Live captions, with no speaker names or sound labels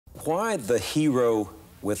Why the hero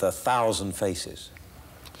with 1,000 faces?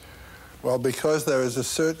 Well, because there is a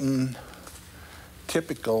certain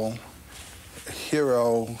typical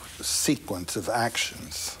hero sequence of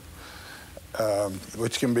actions,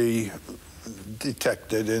 which can be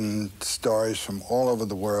detected in stories from all over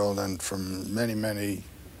the world and from many, many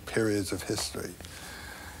periods of history.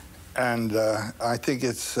 And I think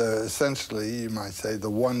it's essentially, you might say,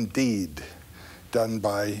 the one deed done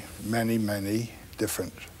by many, many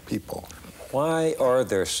different people. Why are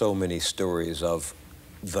there so many stories of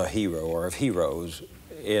the hero or of heroes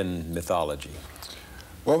in mythology?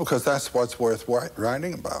 Well, because that's what's worth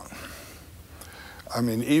writing about. I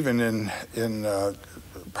mean, even in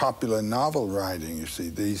popular novel writing, you see,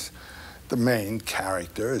 the main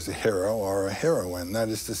character is a hero or a heroine. That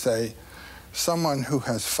is to say, someone who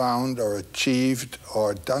has found or achieved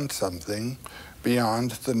or done something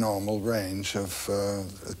beyond the normal range of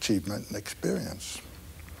achievement and experience.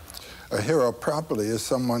 A hero properly is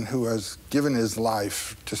someone who has given his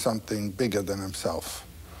life to something bigger than himself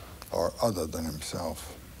or other than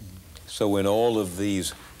himself. So in all of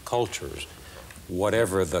these cultures,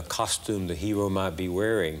 whatever the costume the hero might be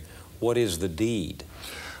wearing, what is the deed?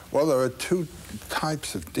 Well, there are two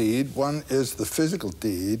types of deed. One is the physical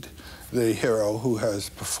deed, the hero who has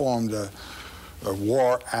performed a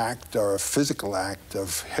war act or a physical act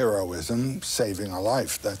of heroism, saving a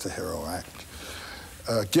life, that's a hero act.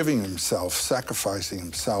 Giving himself, sacrificing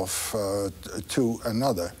himself to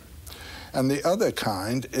another. And the other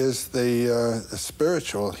kind is the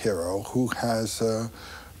spiritual hero who has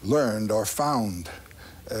learned or found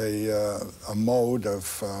a mode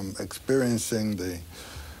of experiencing the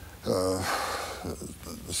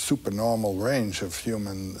supernormal range of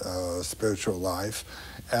human spiritual life,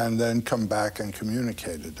 and then come back and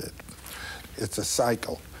communicated it. It's a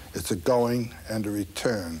cycle. It's a going and a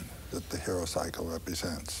return that the hero cycle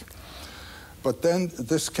represents. But then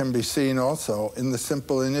this can be seen also in the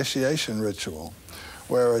simple initiation ritual,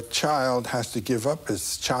 where a child has to give up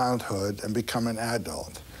his childhood and become an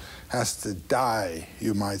adult, has to die,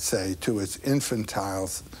 you might say, to its infantile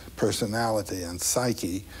personality and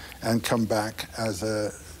psyche, and come back as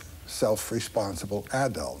a self-responsible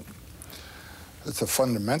adult. It's a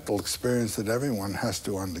fundamental experience that everyone has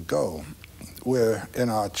to undergo. We're in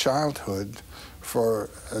our childhood for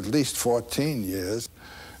at least 14 years,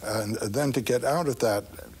 and then to get out of that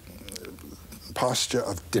posture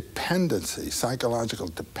of dependency, psychological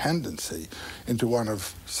dependency, into one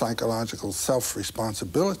of psychological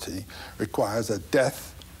self-responsibility requires a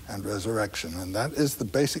death and resurrection. And that is the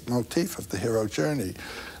basic motif of the hero journey.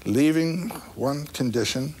 Leaving one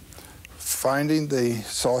condition, finding the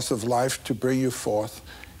source of life to bring you forth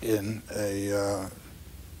in a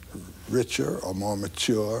richer or more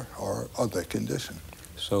mature or other condition.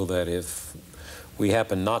 So that if we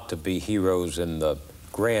happen not to be heroes in the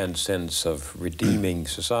grand sense of redeeming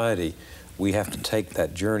society, we have to take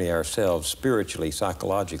that journey ourselves, spiritually,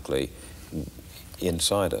 psychologically,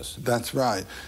 inside us. That's right.